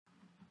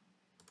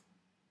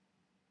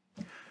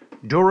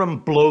Durham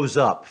blows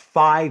up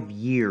 5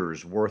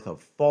 years' worth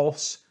of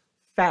false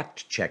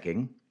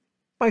fact-checking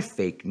by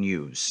fake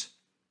news.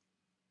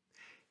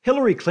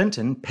 Hillary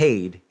Clinton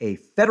paid a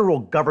federal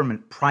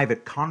government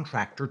private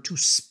contractor to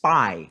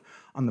spy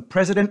on the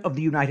President of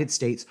the United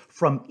States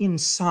from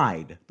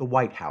inside the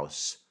White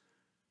House.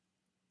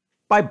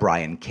 By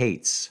Brian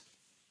Cates.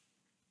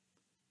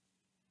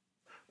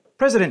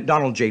 President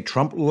Donald J.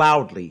 Trump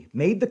loudly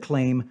made the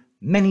claim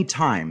many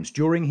times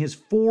during his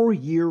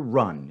 4-year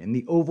run in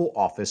the Oval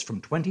Office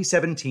from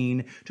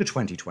 2017 to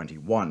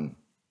 2021.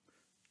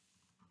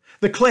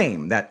 The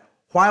claim that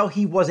while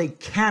he was a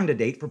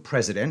candidate for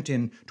president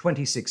in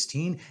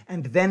 2016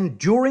 and then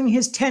during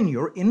his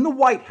tenure in the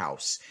White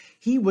House,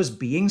 he was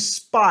being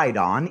spied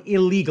on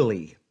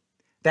illegally,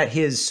 that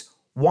his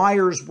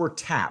wires were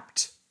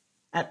tapped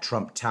at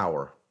Trump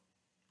Tower.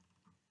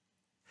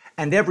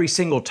 And every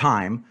single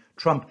time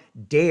Trump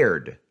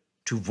dared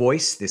to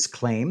voice this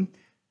claim,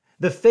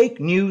 the fake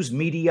news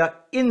media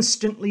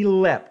instantly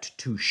leapt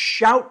to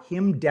shout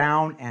him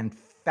down and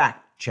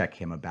fact-check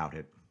him about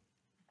it.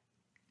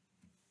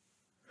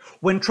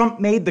 When Trump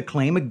made the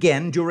claim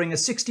again during a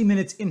 60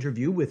 Minutes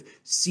interview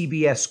with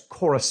CBS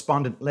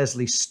correspondent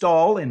Lesley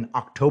Stahl in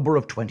October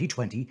of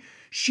 2020,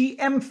 she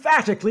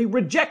emphatically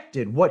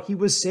rejected what he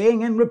was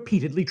saying and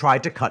repeatedly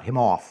tried to cut him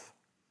off.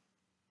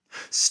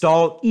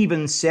 Stahl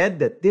even said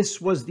that this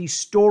was the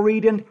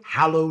storied and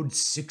hallowed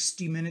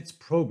 60 Minutes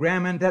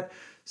program and that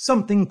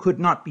something could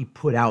not be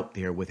put out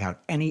there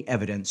without any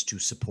evidence to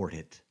support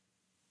it.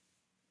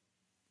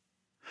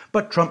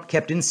 But Trump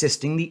kept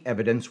insisting the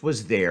evidence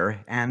was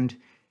there, and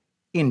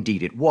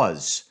indeed it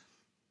was.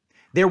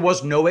 There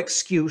was no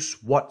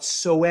excuse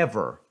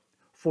whatsoever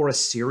for a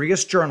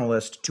serious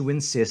journalist to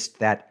insist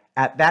that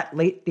at that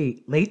late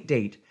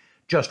date,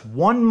 just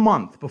 1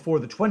 month before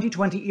the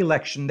 2020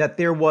 election, that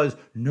there was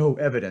no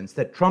evidence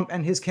that Trump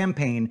and his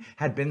campaign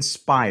had been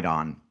spied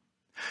on.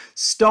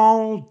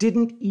 Stahl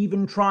didn't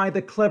even try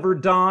the clever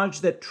dodge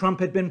that Trump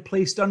had been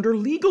placed under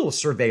legal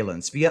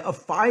surveillance via a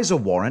FISA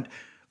warrant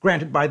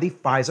granted by the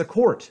FISA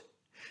court.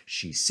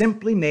 She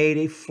simply made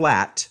a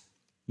flat,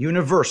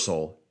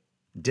 universal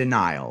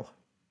denial.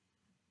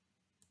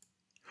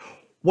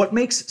 What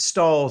makes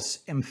Stahl's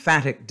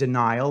emphatic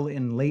denial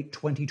in late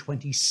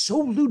 2020 so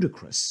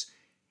ludicrous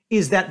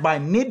is that by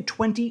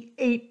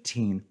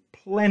mid-2018,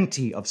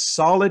 plenty of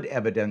solid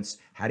evidence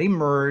had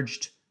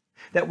emerged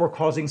that were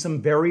causing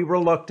some very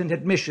reluctant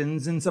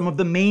admissions in some of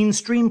the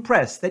mainstream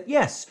press that,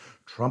 yes,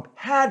 Trump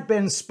had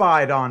been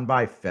spied on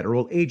by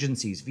federal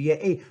agencies via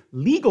a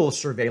legal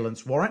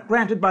surveillance warrant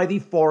granted by the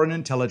Foreign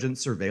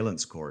Intelligence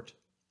Surveillance Court.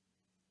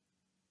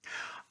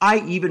 I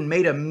even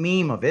made a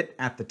meme of it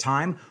at the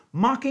time,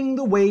 mocking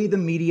the way the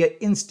media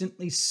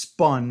instantly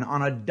spun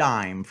on a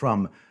dime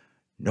from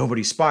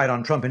nobody spied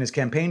on Trump in his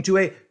campaign to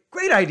a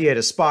great idea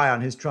to spy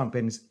on Trump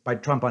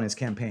on his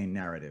campaign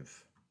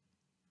narrative.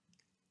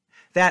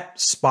 That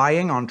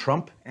spying on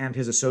Trump and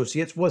his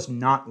associates was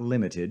not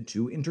limited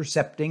to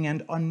intercepting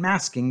and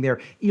unmasking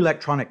their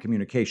electronic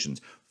communications,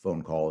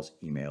 phone calls,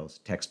 emails,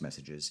 text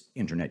messages,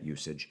 internet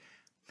usage.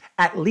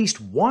 At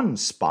least one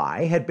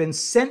spy had been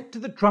sent to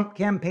the Trump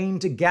campaign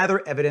to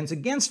gather evidence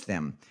against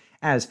them,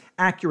 as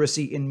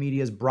Accuracy in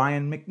Media's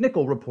Brian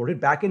McNichol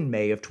reported back in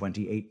May of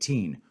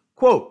 2018.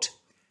 Quote,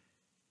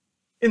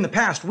 "In the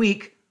past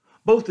week,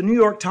 both the New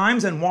York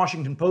Times and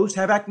Washington Post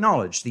have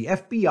acknowledged the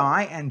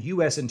FBI and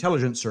U.S.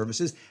 intelligence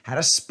services had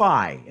a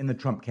spy in the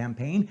Trump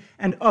campaign,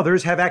 and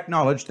others have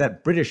acknowledged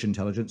that British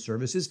intelligence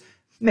services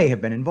may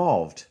have been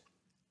involved.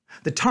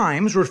 The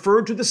Times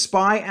referred to the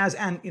spy as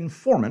an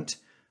informant,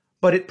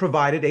 but it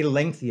provided a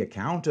lengthy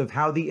account of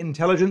how the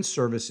intelligence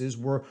services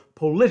were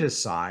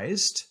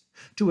politicized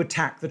to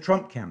attack the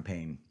Trump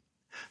campaign.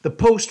 The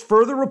Post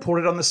further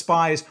reported on the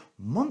spy's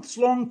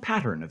months-long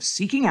pattern of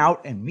seeking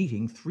out and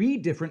meeting 3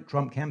 different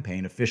Trump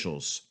campaign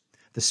officials.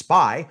 The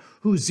spy,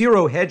 who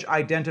Zero Hedge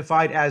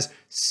identified as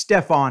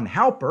Stefan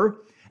Halper,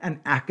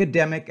 an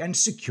academic and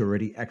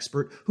security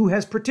expert who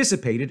has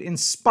participated in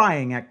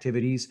spying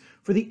activities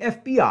for the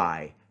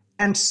FBI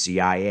and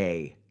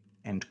CIA."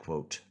 End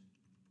quote.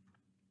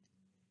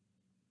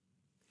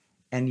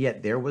 And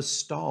yet there was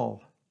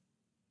Stahl,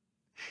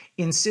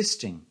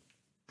 insisting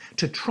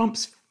to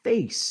Trump's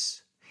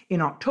face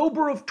in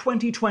October of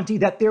 2020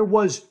 that there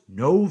was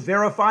no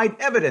verified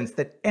evidence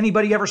that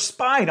anybody ever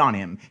spied on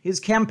him, his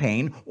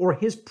campaign, or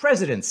his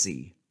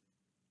presidency.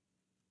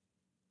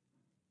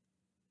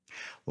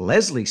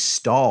 Lesley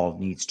Stahl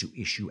needs to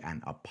issue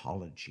an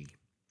apology.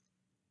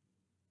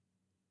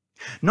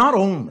 Not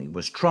only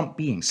was Trump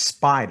being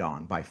spied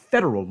on by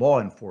federal law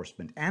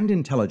enforcement and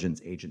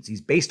intelligence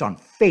agencies based on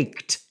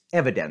faked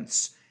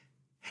evidence,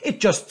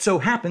 it just so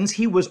happens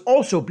he was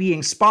also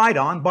being spied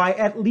on by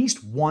at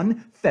least one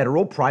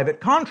federal private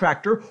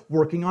contractor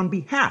working on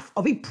behalf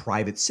of a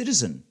private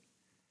citizen.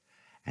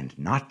 And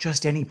not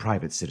just any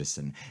private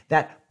citizen.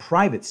 That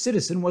private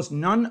citizen was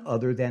none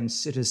other than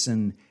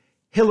citizen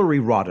Hillary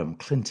Rodham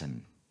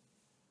Clinton.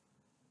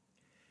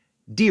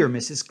 Dear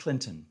Mrs.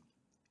 Clinton,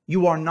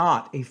 You are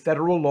not a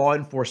federal law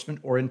enforcement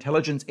or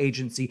intelligence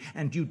agency,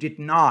 and you did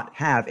not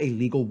have a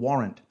legal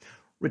warrant.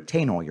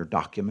 Retain all your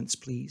documents,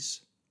 please.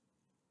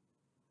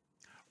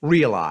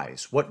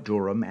 Realize what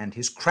Durham and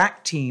his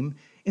crack team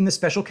in the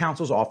special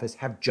counsel's office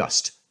have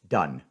just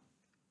done.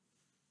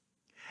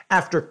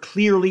 After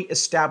clearly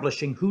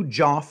establishing who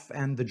Joff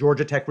and the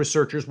Georgia Tech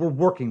researchers were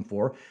working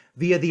for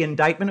via the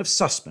indictment of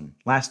Sussman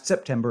last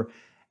September,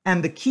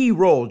 and the key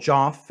role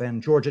Joff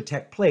and Georgia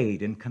Tech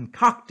played in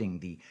concocting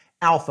the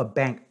Alpha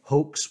Bank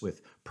hoax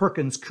with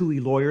Perkins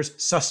Coie lawyers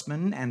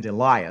Sussman and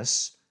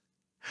Elias,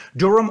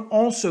 Durham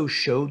also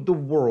showed the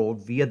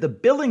world via the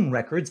billing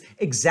records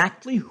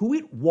exactly who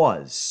it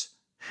was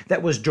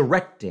that was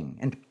directing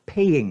and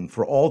paying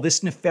for all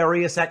this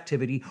nefarious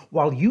activity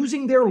while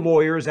using their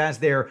lawyers as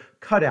their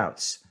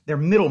cutouts, their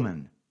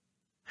middlemen.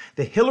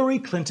 The Hillary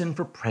Clinton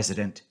for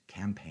President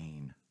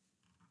campaign.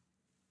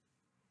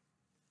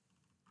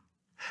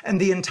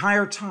 And the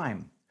entire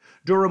time,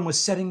 Durham was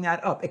setting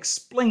that up,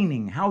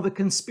 explaining how the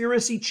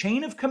conspiracy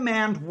chain of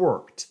command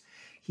worked.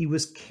 He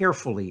was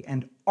carefully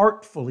and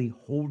artfully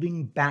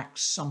holding back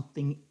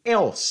something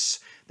else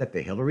that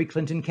the Hillary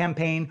Clinton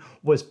campaign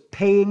was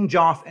paying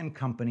Joff and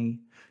company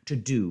to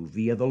do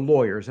via the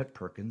lawyers at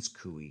Perkins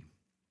Coie.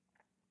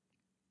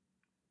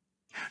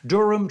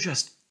 Durham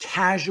just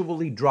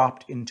casually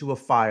dropped into a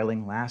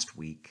filing last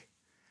week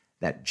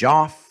that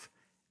Joff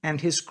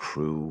and his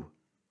crew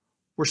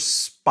were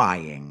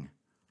spying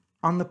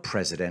on the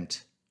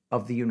President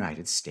of the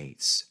United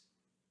States.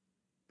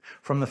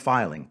 From the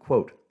filing,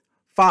 quote,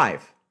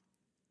 5.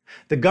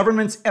 The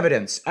government's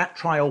evidence at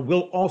trial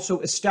will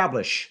also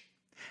establish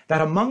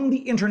that among the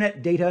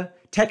internet data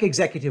Tech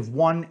Executive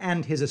 1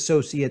 and his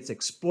associates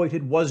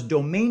exploited was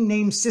domain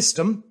name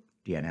system,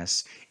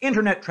 DNS,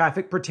 internet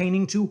traffic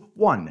pertaining to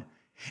 1.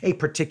 A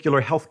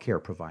particular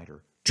healthcare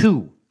provider,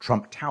 2.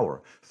 Trump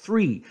Tower,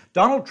 3.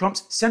 Donald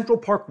Trump's Central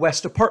Park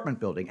West apartment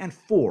building, and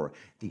 4.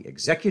 The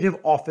Executive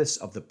Office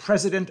of the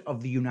President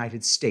of the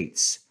United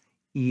States,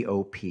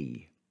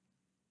 EOP.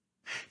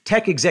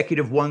 Tech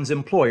Executive 1's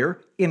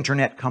employer,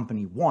 Internet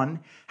Company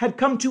 1, had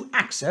come to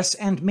access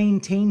and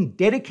maintain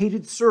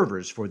dedicated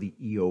servers for the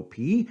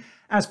EOP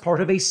as part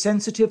of a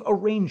sensitive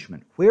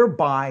arrangement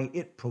whereby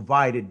it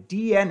provided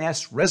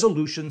DNS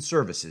resolution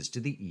services to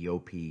the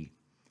EOP.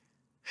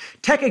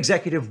 Tech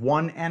Executive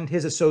 1 and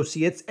his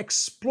associates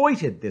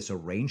exploited this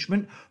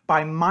arrangement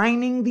by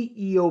mining the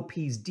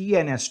EOP's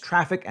DNS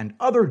traffic and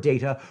other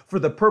data for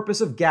the purpose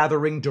of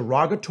gathering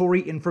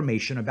derogatory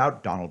information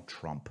about Donald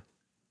Trump.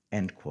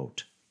 End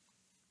quote.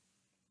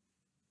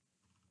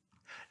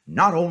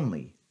 Not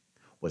only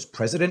was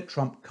President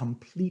Trump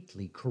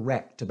completely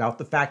correct about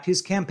the fact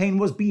his campaign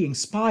was being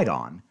spied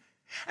on,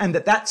 and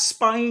that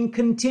spying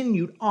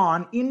continued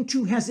on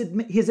into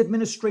his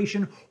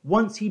administration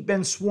once he'd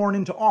been sworn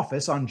into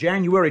office on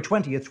January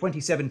 20th,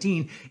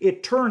 2017,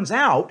 it turns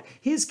out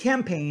his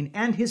campaign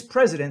and his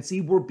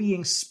presidency were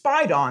being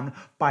spied on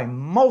by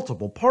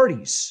multiple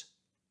parties.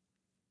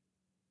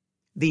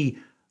 The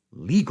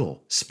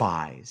legal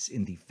spies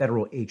in the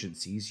federal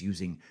agencies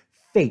using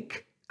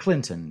fake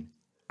Clinton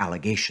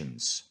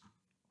allegations.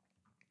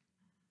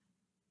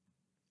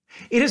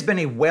 It has been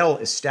a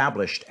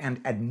well-established and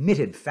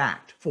admitted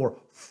fact for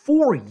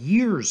 4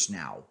 years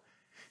now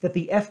that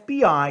the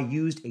FBI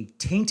used a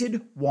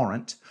tainted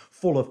warrant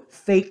full of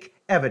fake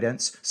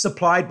evidence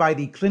supplied by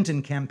the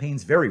Clinton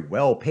campaign's very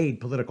well-paid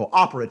political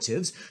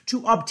operatives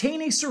to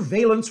obtain a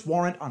surveillance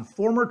warrant on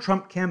former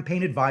Trump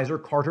campaign advisor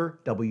Carter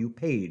W.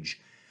 Page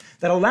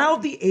that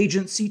allowed the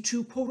agency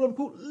to,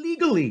 quote-unquote,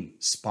 legally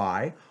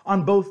spy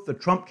on both the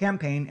Trump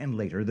campaign and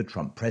later the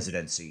Trump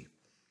presidency.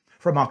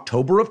 From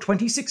October of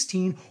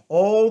 2016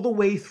 all the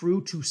way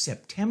through to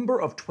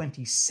September of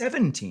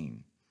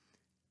 2017.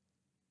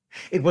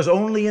 It was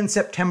only in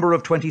September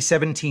of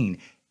 2017,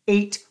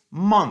 8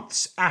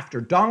 months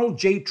after Donald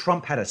J.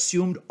 Trump had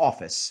assumed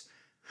office,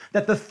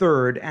 that the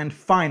third and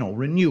final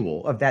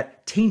renewal of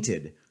that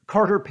tainted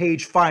Carter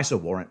Page FISA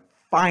warrant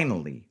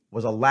finally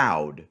was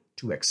allowed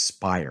to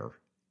expire.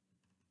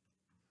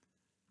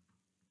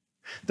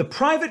 The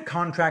private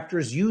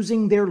contractors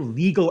using their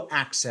legal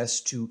access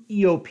to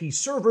EOP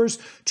servers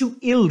to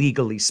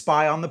illegally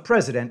spy on the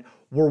president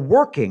were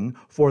working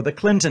for the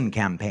Clinton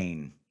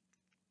campaign.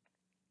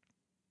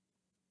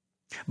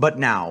 But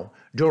now,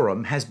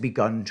 Durham has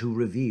begun to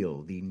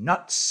reveal the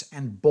nuts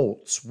and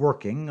bolts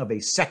working of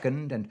a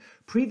second and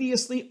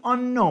previously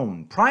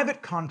unknown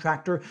private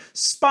contractor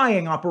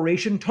spying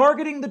operation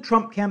targeting the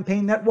Trump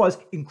campaign that was,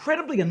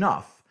 incredibly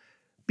enough,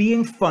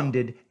 being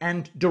funded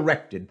and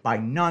directed by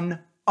none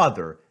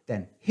other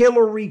than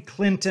Hillary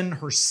Clinton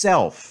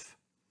herself.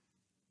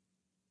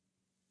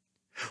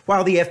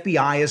 While the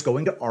FBI is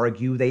going to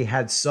argue they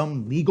had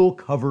some legal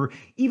cover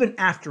even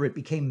after it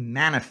became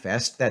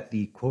manifest that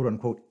the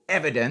quote-unquote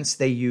evidence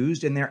they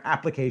used in their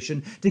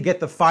application to get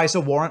the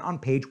FISA warrant on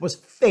Page was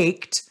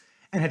faked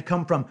and had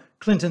come from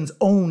Clinton's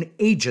own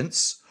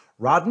agents,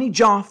 Rodney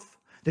Joff,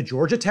 the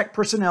Georgia Tech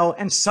personnel,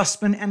 and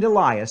Sussman and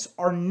Elias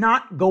are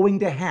not going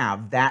to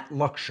have that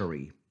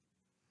luxury.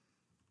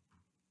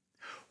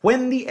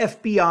 When the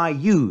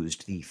FBI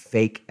used the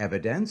fake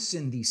evidence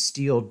in the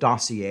Steele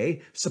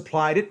dossier,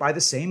 supplied it by the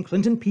same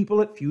Clinton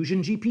people at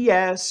Fusion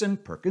GPS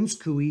and Perkins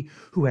Coie,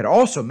 who had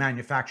also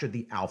manufactured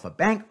the Alpha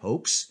Bank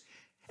hoax,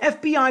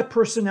 FBI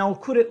personnel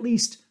could at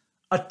least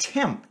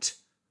attempt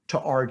to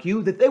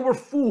argue that they were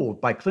fooled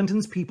by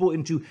Clinton's people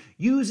into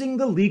using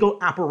the legal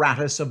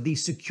apparatus of the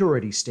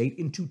security state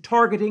into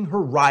targeting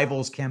her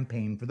rival's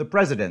campaign for the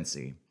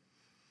presidency.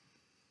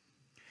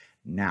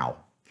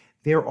 Now,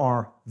 there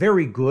are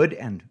very good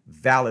and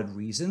valid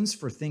reasons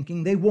for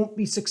thinking they won't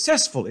be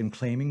successful in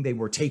claiming they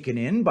were taken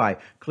in by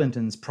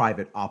Clinton's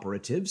private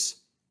operatives.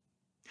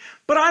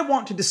 But I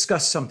want to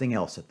discuss something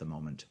else at the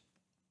moment.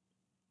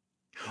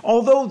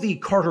 Although the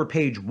Carter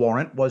Page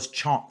warrant was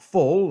chock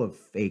full of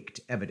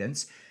faked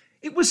evidence,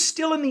 it was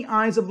still in the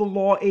eyes of the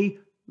law a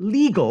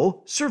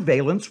legal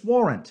surveillance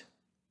warrant.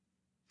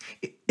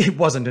 It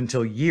wasn't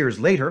until years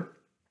later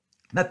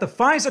that the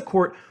FISA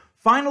court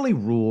finally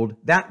ruled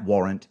that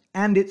warrant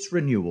and its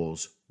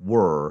renewals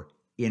were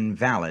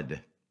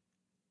invalid.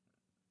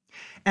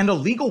 And a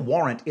legal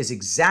warrant is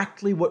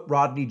exactly what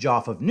Rodney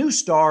Joffe of New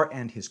Star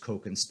and his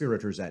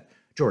co-conspirators at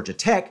Georgia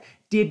Tech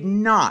did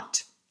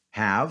not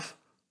have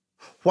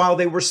while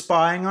they were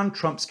spying on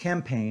Trump's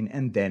campaign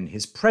and then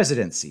his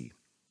presidency.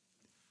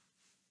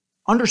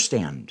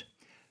 Understand,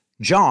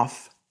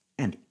 Joffe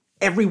and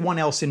everyone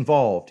else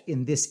involved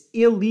in this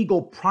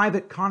illegal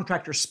private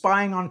contractor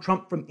spying on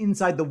Trump from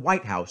inside the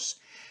White House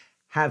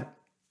have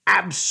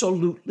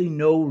absolutely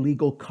no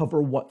legal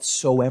cover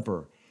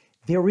whatsoever.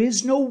 There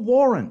is no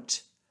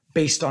warrant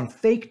based on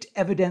faked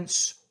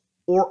evidence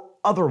or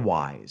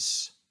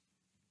otherwise.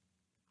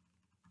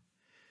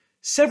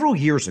 Several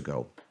years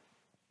ago,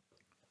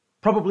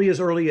 probably as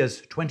early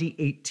as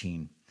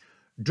 2018,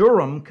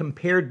 Durham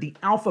compared the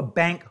Alpha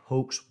Bank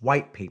hoax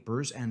white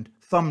papers and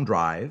thumb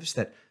drives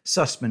that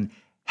Sussman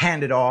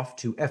handed off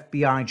to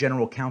FBI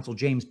General Counsel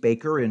James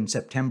Baker in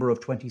September of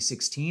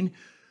 2016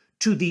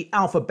 to the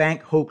Alpha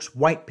Bank hoax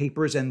white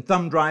papers and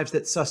thumb drives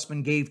that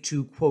Sussman gave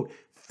to, quote,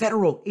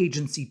 Federal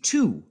Agency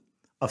 2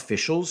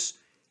 officials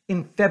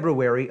in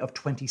February of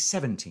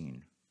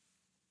 2017.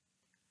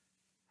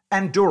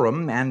 And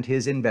Durham and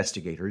his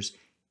investigators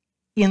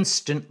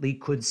instantly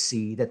could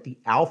see that the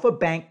Alpha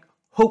Bank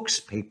hoax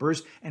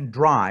papers and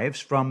drives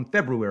from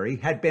February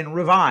had been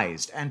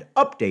revised and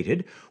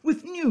updated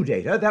with new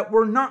data that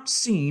were not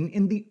seen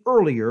in the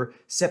earlier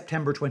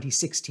September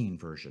 2016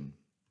 version.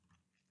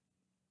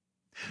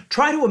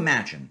 Try to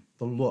imagine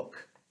the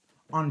look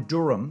on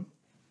Durham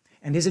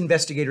and his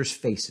investigators'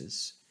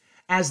 faces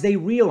as they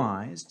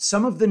realized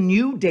some of the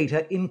new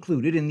data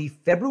included in the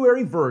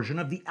February version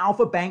of the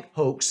Alpha Bank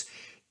hoax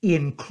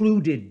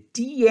included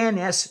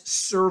DNS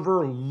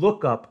server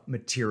lookup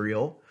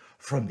material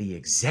from the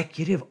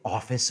Executive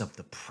Office of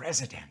the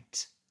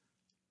President.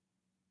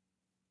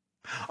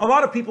 A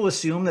lot of people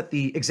assume that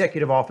the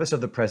Executive Office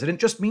of the President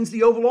just means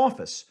the Oval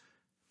Office.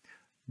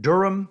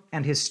 Durham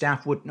and his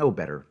staff would know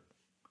better.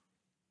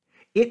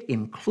 It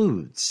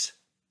includes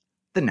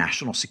the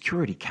National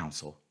Security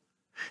Council,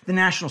 the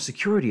National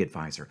Security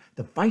Advisor,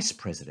 the Vice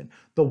President,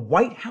 the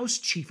White House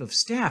Chief of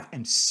Staff,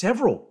 and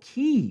several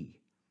key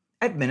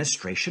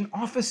administration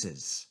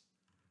offices.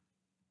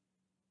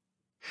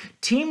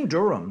 Team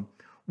Durham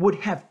would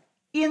have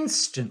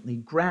instantly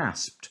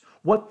grasped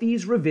what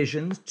these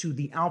revisions to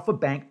the Alpha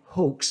Bank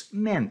hoax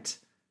meant.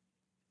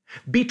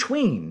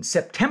 Between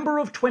September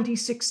of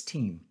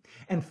 2016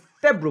 and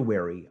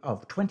February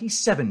of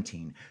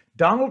 2017,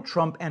 Donald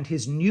Trump and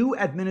his new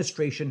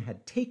administration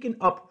had taken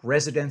up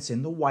residence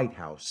in the White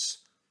House.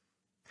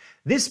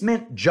 This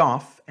meant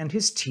Joffe and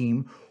his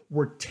team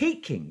were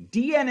taking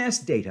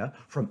DNS data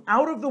from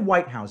out of the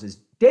White House's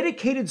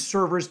dedicated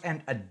servers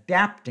and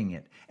adapting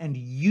it and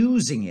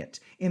using it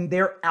in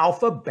their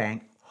Alpha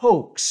Bank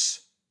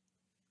hoax.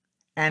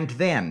 And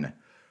then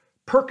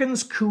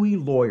Perkins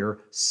Coie lawyer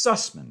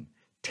Sussman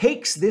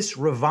takes this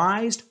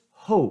revised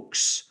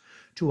hoax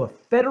to a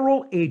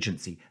federal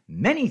agency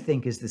many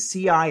think is the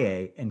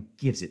CIA and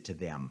gives it to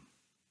them.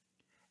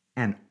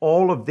 And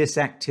all of this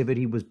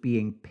activity was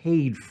being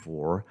paid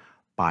for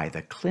by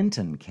the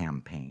Clinton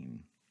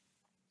campaign.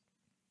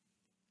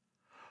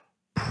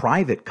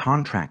 Private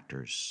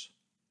contractors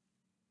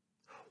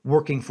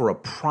working for a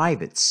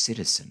private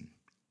citizen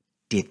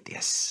did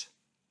this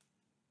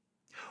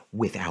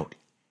without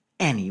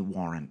any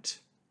warrant.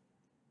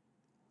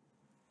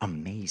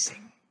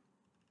 Amazing.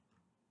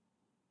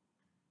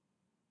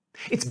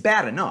 It's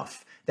bad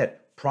enough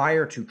that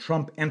prior to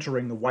Trump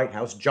entering the White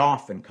House,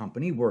 Joffe and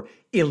company were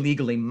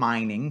illegally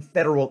mining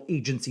federal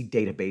agency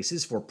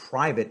databases for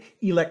private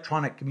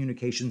electronic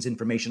communications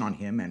information on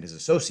him and his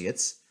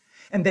associates,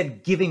 and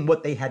then giving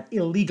what they had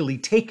illegally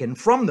taken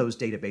from those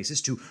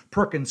databases to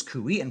Perkins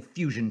Coie and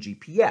Fusion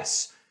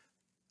GPS.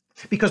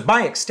 Because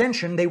by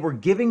extension, they were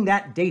giving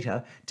that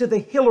data to the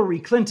Hillary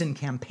Clinton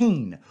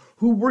campaign,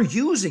 who were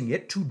using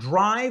it to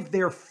drive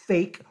their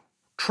fake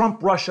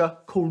Trump-Russia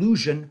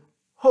collusion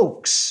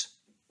hoax.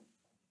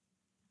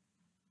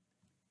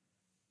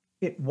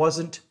 It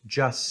wasn't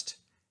just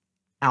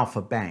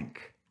Alpha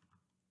Bank.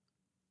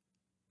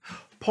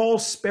 Paul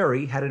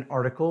Sperry had an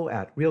article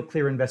at Real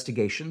Clear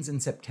Investigations in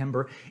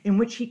September in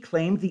which he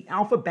claimed the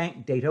Alpha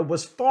Bank data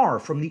was far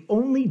from the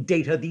only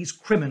data these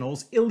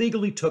criminals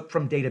illegally took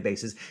from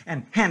databases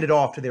and handed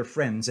off to their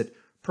friends at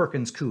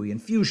Perkins Coie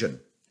and Fusion.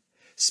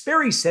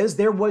 Sperry says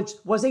there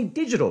was a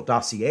digital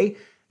dossier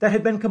that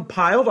had been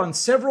compiled on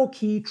several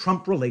key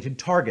Trump-related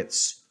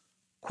targets.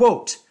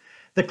 Quote,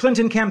 the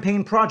Clinton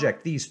campaign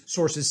project, these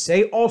sources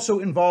say, also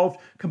involved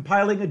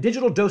compiling a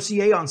digital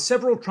dossier on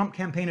several Trump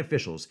campaign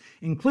officials,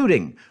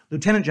 including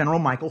Lieutenant General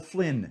Michael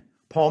Flynn,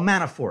 Paul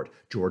Manafort,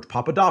 George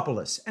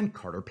Papadopoulos, and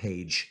Carter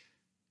Page.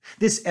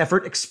 This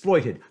effort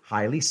exploited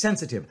highly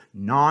sensitive,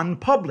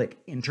 non-public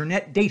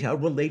internet data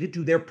related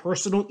to their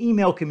personal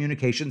email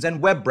communications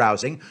and web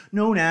browsing,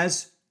 known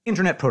as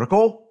Internet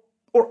Protocol,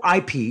 or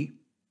IP,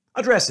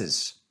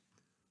 addresses.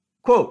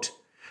 Quote,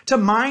 to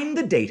mine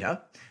the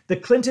data, the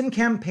Clinton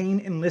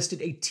campaign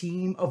enlisted a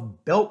team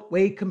of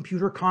Beltway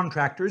computer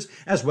contractors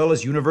as well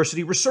as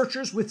university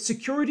researchers with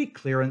security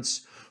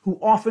clearance who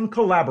often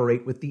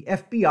collaborate with the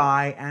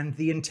FBI and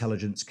the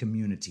intelligence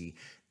community.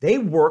 They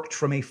worked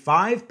from a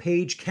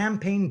 5-page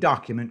campaign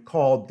document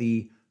called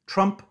the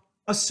Trump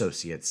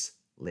Associates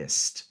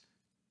List.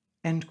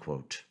 End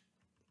quote.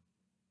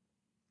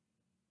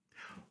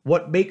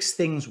 What makes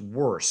things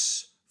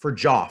worse for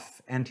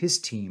Joff and his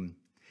team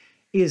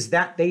is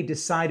that they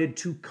decided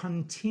to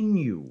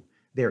continue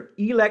their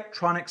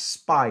electronic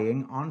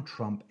spying on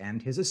Trump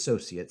and his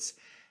associates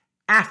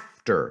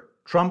after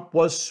Trump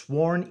was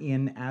sworn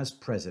in as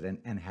president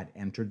and had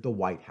entered the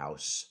White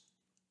House.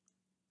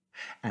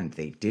 And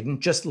they didn't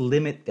just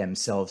limit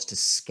themselves to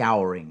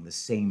scouring the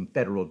same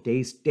federal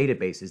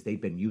databases they'd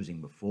been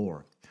using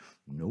before.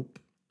 Nope.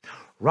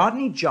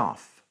 Rodney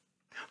Joff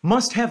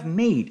must have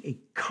made a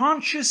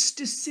conscious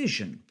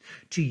decision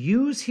to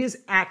use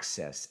his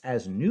access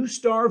as New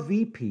Star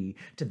VP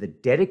to the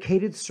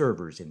dedicated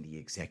servers in the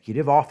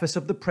executive office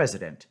of the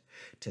president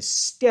to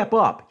step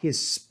up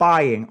his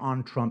spying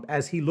on Trump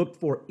as he looked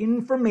for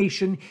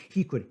information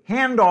he could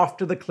hand off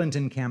to the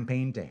Clinton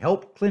campaign to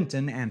help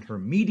Clinton and her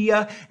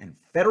media and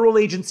federal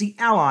agency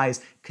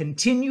allies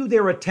continue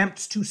their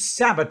attempts to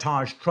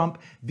sabotage Trump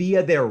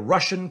via their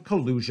Russian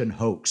collusion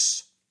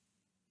hoax.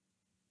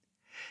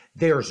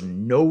 There's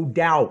no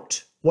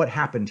doubt what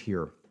happened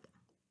here.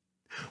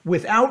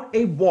 Without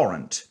a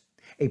warrant,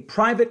 a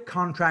private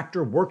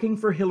contractor working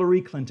for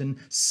Hillary Clinton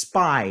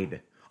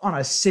spied on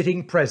a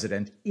sitting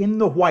president in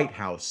the White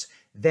House,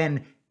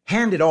 then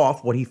handed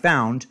off what he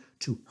found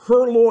to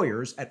her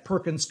lawyers at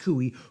Perkins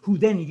Coie, who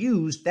then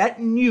used that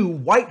new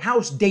White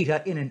House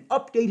data in an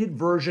updated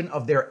version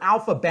of their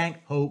Alpha Bank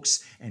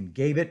hoax and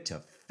gave it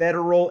to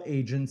federal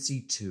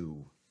agency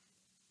 2.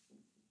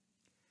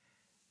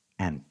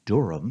 And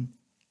Durham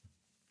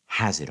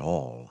has it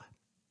all.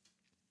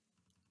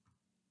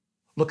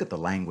 Look at the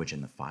language in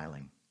the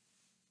filing.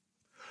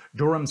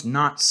 Durham's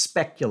not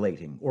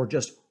speculating or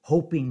just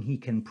hoping he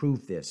can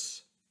prove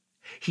this.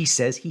 He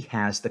says he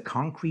has the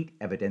concrete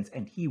evidence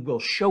and he will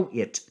show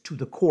it to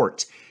the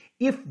court.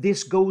 If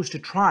this goes to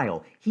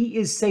trial, he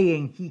is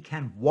saying he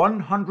can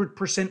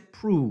 100%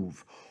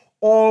 prove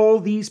all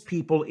these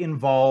people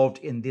involved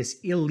in this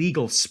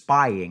illegal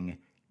spying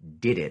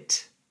did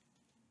it.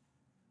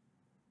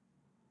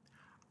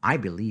 I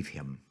believe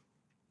him.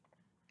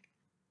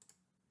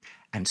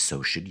 And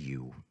so should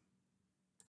you.